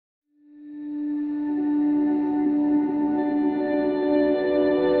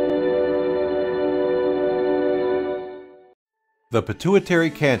The pituitary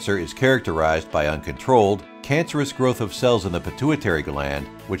cancer is characterized by uncontrolled, cancerous growth of cells in the pituitary gland,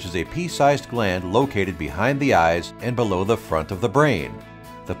 which is a pea-sized gland located behind the eyes and below the front of the brain.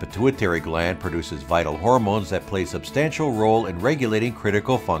 The pituitary gland produces vital hormones that play a substantial role in regulating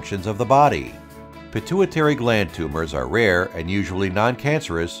critical functions of the body. Pituitary gland tumors are rare and usually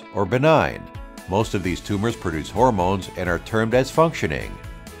non-cancerous or benign. Most of these tumors produce hormones and are termed as functioning.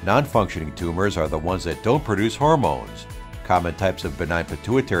 Non-functioning tumors are the ones that don't produce hormones. Common types of benign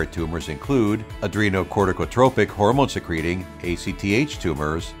pituitary tumors include adrenocorticotropic hormone-secreting (ACTH)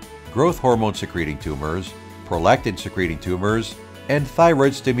 tumors, growth hormone-secreting tumors, prolactin-secreting tumors, and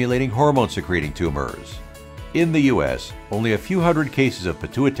thyroid-stimulating hormone-secreting tumors. In the U.S., only a few hundred cases of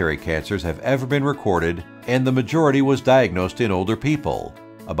pituitary cancers have ever been recorded, and the majority was diagnosed in older people.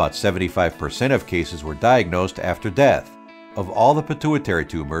 About 75% of cases were diagnosed after death. Of all the pituitary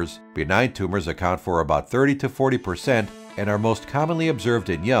tumors, benign tumors account for about 30 to 40% and are most commonly observed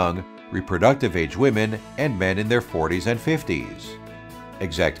in young, reproductive-age women and men in their 40s and 50s.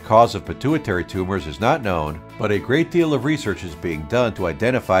 Exact cause of pituitary tumors is not known, but a great deal of research is being done to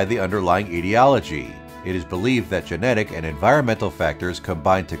identify the underlying etiology. It is believed that genetic and environmental factors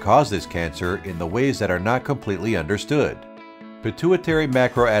combine to cause this cancer in the ways that are not completely understood. Pituitary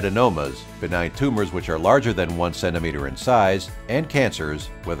macroadenomas, benign tumors which are larger than 1 centimeter in size, and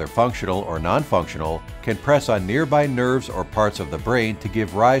cancers, whether functional or non-functional, can press on nearby nerves or parts of the brain to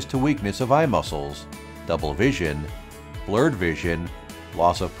give rise to weakness of eye muscles, double vision, blurred vision,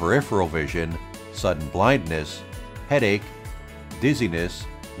 loss of peripheral vision, sudden blindness, headache, dizziness,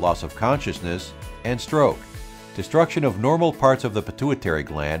 loss of consciousness, and stroke. Destruction of normal parts of the pituitary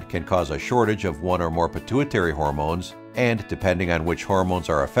gland can cause a shortage of one or more pituitary hormones, and depending on which hormones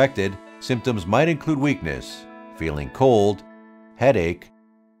are affected, symptoms might include weakness, feeling cold, headache,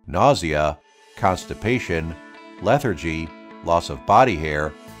 nausea, constipation, lethargy, loss of body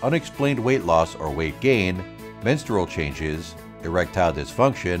hair, unexplained weight loss or weight gain, menstrual changes, erectile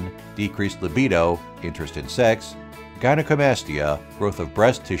dysfunction, decreased libido, interest in sex, gynecomastia, growth of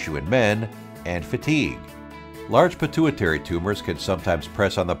breast tissue in men, and fatigue. Large pituitary tumors can sometimes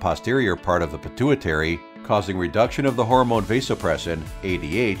press on the posterior part of the pituitary, causing reduction of the hormone vasopressin,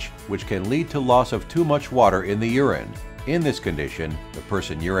 ADH, which can lead to loss of too much water in the urine. In this condition, the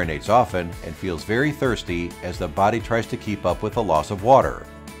person urinates often and feels very thirsty as the body tries to keep up with the loss of water.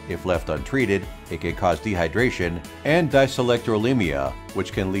 If left untreated, it can cause dehydration and dyselectrolemia,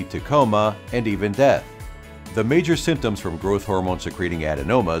 which can lead to coma and even death. The major symptoms from growth hormone-secreting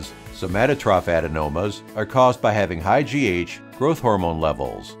adenomas, somatotroph adenomas, are caused by having high GH, growth hormone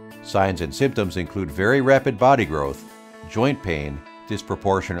levels. Signs and symptoms include very rapid body growth, joint pain,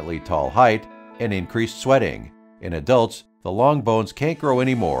 disproportionately tall height, and increased sweating. In adults, the long bones can't grow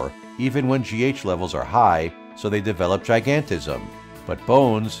anymore, even when GH levels are high, so they develop gigantism. But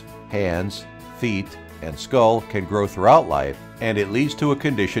bones, hands, feet, and skull can grow throughout life, and it leads to a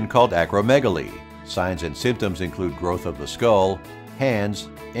condition called acromegaly. Signs and symptoms include growth of the skull, hands,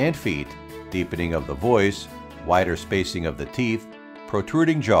 and feet, deepening of the voice, wider spacing of the teeth,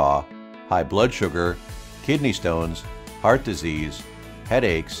 protruding jaw, high blood sugar, kidney stones, heart disease,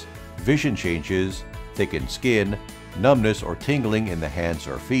 headaches, vision changes, thickened skin, numbness or tingling in the hands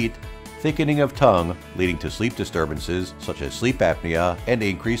or feet, thickening of tongue leading to sleep disturbances such as sleep apnea and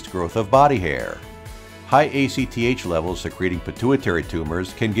increased growth of body hair. High ACTH levels secreting pituitary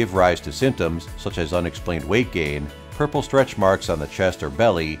tumors can give rise to symptoms such as unexplained weight gain, purple stretch marks on the chest or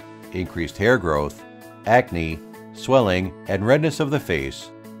belly, increased hair growth, acne, swelling and redness of the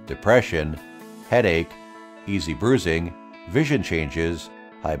face, depression, headache, easy bruising, vision changes,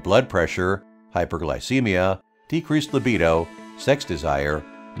 high blood pressure, hyperglycemia, decreased libido, sex desire,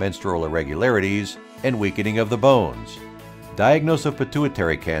 menstrual irregularities, and weakening of the bones. Diagnosis of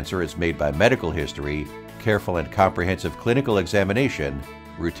pituitary cancer is made by medical history, careful and comprehensive clinical examination,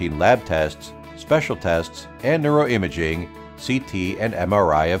 routine lab tests, special tests, and neuroimaging, CT and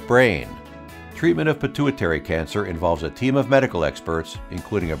MRI of brain. Treatment of pituitary cancer involves a team of medical experts,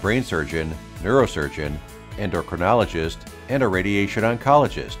 including a brain surgeon, neurosurgeon, endocrinologist, and a radiation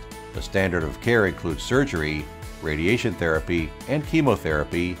oncologist. The standard of care includes surgery, radiation therapy, and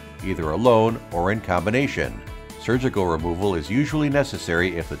chemotherapy, either alone or in combination. Surgical removal is usually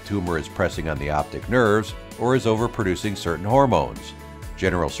necessary if the tumor is pressing on the optic nerves or is overproducing certain hormones.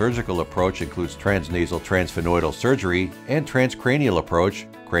 General surgical approach includes transnasal transsphenoidal surgery and transcranial approach,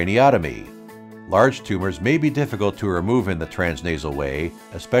 craniotomy. Large tumors may be difficult to remove in the transnasal way,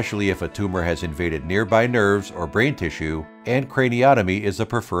 especially if a tumor has invaded nearby nerves or brain tissue, and craniotomy is the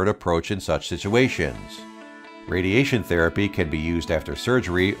preferred approach in such situations. Radiation therapy can be used after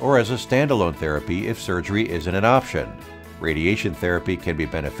surgery or as a standalone therapy if surgery isn't an option. Radiation therapy can be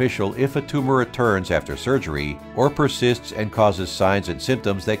beneficial if a tumor returns after surgery or persists and causes signs and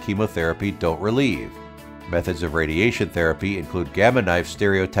symptoms that chemotherapy don't relieve. Methods of radiation therapy include gamma knife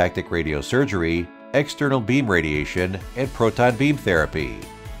stereotactic radiosurgery, external beam radiation, and proton beam therapy.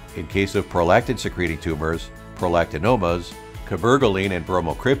 In case of prolactin-secreting tumors, prolactinomas, cabergoline and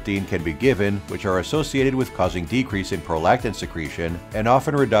bromocriptine can be given, which are associated with causing decrease in prolactin secretion and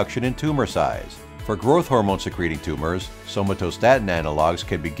often reduction in tumor size. For growth hormone-secreting tumors, somatostatin analogs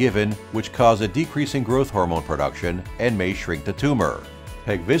can be given, which cause a decrease in growth hormone production and may shrink the tumor.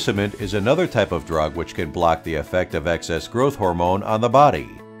 Pegvisomant is another type of drug which can block the effect of excess growth hormone on the body.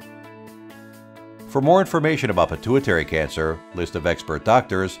 For more information about pituitary cancer, list of expert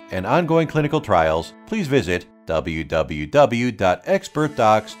doctors, and ongoing clinical trials, please visit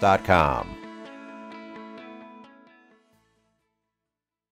www.expertdocs.com.